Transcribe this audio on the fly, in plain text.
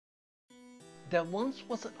There once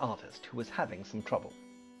was an artist who was having some trouble.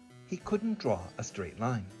 He couldn't draw a straight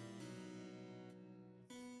line.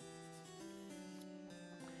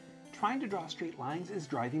 Trying to draw straight lines is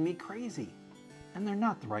driving me crazy, and they're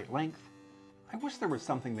not the right length. I wish there was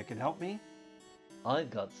something that could help me. I've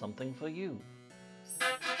got something for you.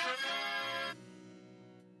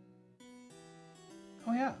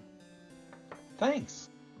 Oh yeah. Thanks.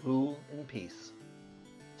 Rule in peace.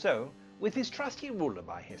 So, with his trusty ruler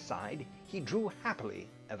by his side, he drew happily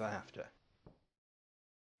ever after.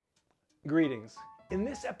 Greetings. In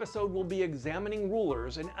this episode, we'll be examining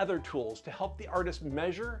rulers and other tools to help the artist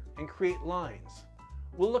measure and create lines.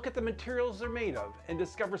 We'll look at the materials they're made of and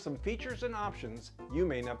discover some features and options you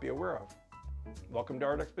may not be aware of. Welcome to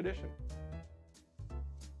Art Expedition.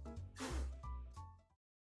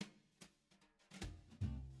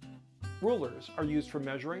 Rulers are used for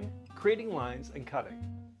measuring, creating lines, and cutting.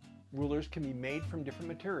 Rulers can be made from different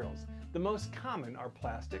materials. The most common are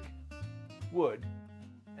plastic, wood,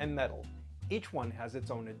 and metal. Each one has its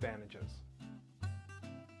own advantages.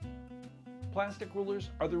 Plastic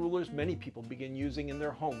rulers are the rulers many people begin using in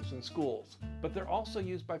their homes and schools, but they're also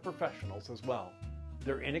used by professionals as well.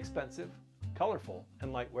 They're inexpensive, colorful,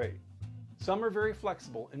 and lightweight. Some are very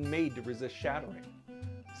flexible and made to resist shattering.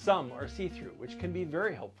 Some are see-through, which can be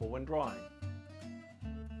very helpful when drawing.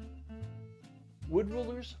 Wood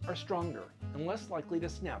rulers are stronger and less likely to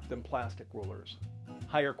snap than plastic rulers.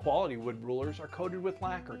 Higher quality wood rulers are coated with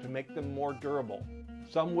lacquer to make them more durable.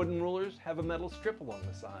 Some wooden rulers have a metal strip along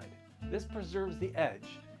the side. This preserves the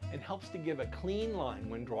edge and helps to give a clean line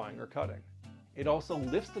when drawing or cutting. It also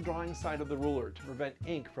lifts the drawing side of the ruler to prevent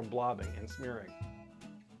ink from blobbing and smearing.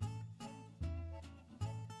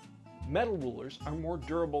 Metal rulers are more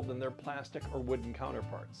durable than their plastic or wooden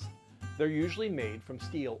counterparts. They're usually made from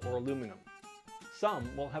steel or aluminum.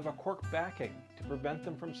 Some will have a cork backing to prevent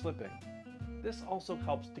them from slipping. This also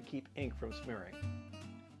helps to keep ink from smearing.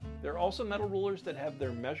 There are also metal rulers that have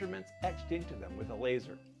their measurements etched into them with a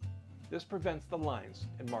laser. This prevents the lines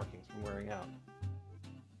and markings from wearing out.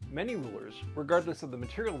 Many rulers, regardless of the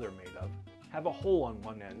material they're made of, have a hole on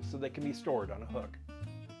one end so they can be stored on a hook.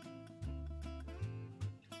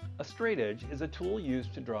 A straightedge is a tool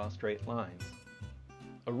used to draw straight lines.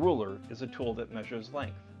 A ruler is a tool that measures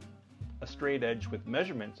length. A straight edge with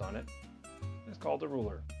measurements on it is called a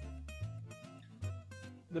ruler.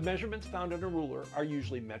 The measurements found on a ruler are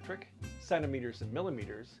usually metric, centimeters and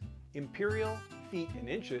millimeters, imperial, feet and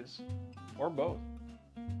inches, or both.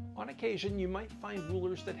 On occasion, you might find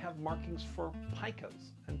rulers that have markings for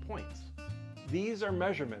picas and points. These are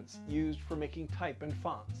measurements used for making type and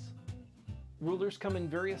fonts. Rulers come in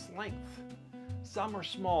various lengths. Some are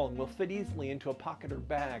small and will fit easily into a pocket or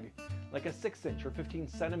bag, like a 6-inch or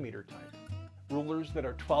 15-centimeter type. Rulers that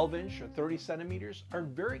are 12-inch or 30 centimeters are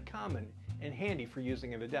very common and handy for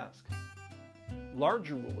using at a desk.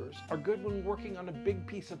 Larger rulers are good when working on a big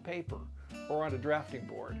piece of paper or on a drafting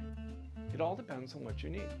board. It all depends on what you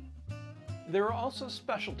need. There are also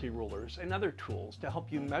specialty rulers and other tools to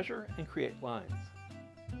help you measure and create lines.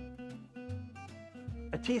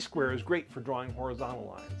 A T-square is great for drawing horizontal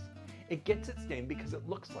lines. It gets its name because it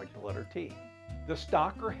looks like the letter T. The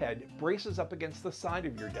stock or head braces up against the side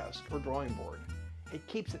of your desk or drawing board. It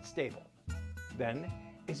keeps it stable. Then,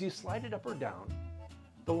 as you slide it up or down,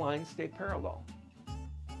 the lines stay parallel.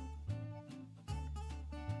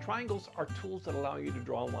 Triangles are tools that allow you to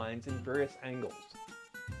draw lines in various angles.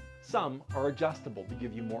 Some are adjustable to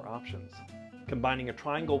give you more options. Combining a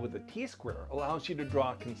triangle with a T-square allows you to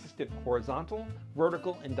draw consistent horizontal,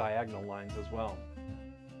 vertical, and diagonal lines as well.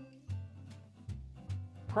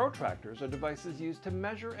 Protractors are devices used to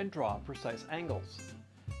measure and draw precise angles.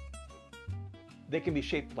 They can be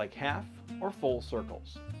shaped like half or full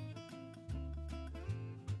circles.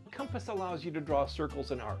 A compass allows you to draw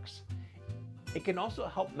circles and arcs. It can also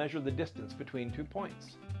help measure the distance between 2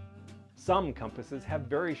 points. Some compasses have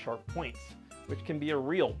very sharp points, which can be a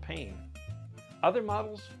real pain. Other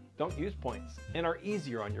models don't use points and are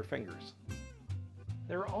easier on your fingers.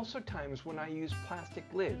 There are also times when I use plastic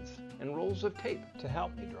lids and rolls of tape to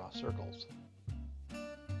help me draw circles.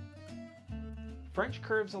 French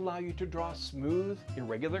curves allow you to draw smooth,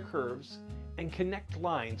 irregular curves and connect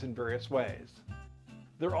lines in various ways.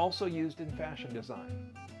 They're also used in fashion design.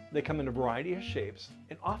 They come in a variety of shapes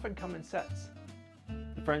and often come in sets.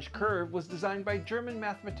 The French curve was designed by German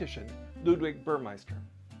mathematician Ludwig Burmeister.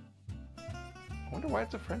 I wonder why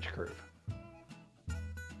it's a French curve.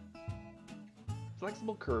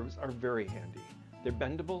 Flexible curves are very handy. They're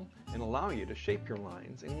bendable and allow you to shape your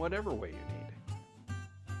lines in whatever way you need.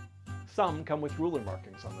 Some come with ruler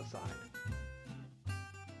markings on the side.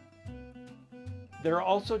 There are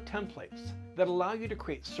also templates that allow you to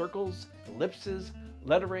create circles, ellipses,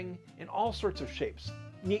 lettering, and all sorts of shapes,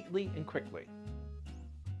 neatly and quickly.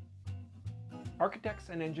 Architects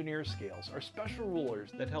and engineers scales are special rulers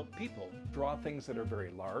that help people draw things that are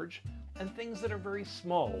very large and things that are very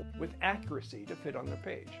small with accuracy to fit on their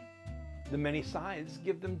page. The many sides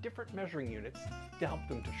give them different measuring units to help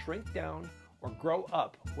them to shrink down or grow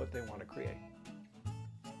up what they want to create.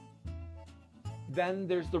 Then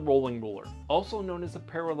there's the rolling ruler, also known as a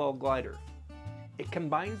parallel glider. It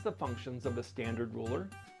combines the functions of a standard ruler,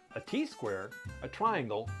 a T-square, a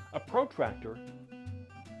triangle, a protractor,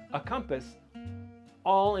 a compass,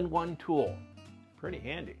 all in one tool. Pretty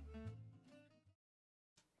handy.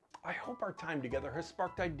 I hope our time together has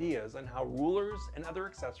sparked ideas on how rulers and other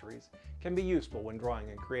accessories can be useful when drawing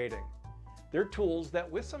and creating. They're tools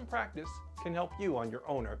that, with some practice, can help you on your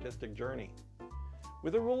own artistic journey.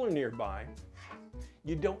 With a ruler nearby,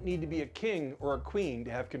 you don't need to be a king or a queen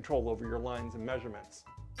to have control over your lines and measurements.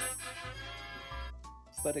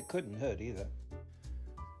 But it couldn't hurt either.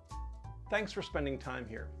 Thanks for spending time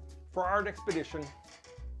here. For Art Expedition,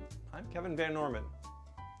 I'm Kevin Van Norman.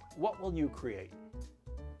 What will you create?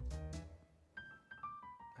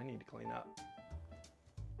 I need to clean up.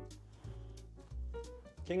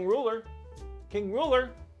 King Ruler! King Ruler!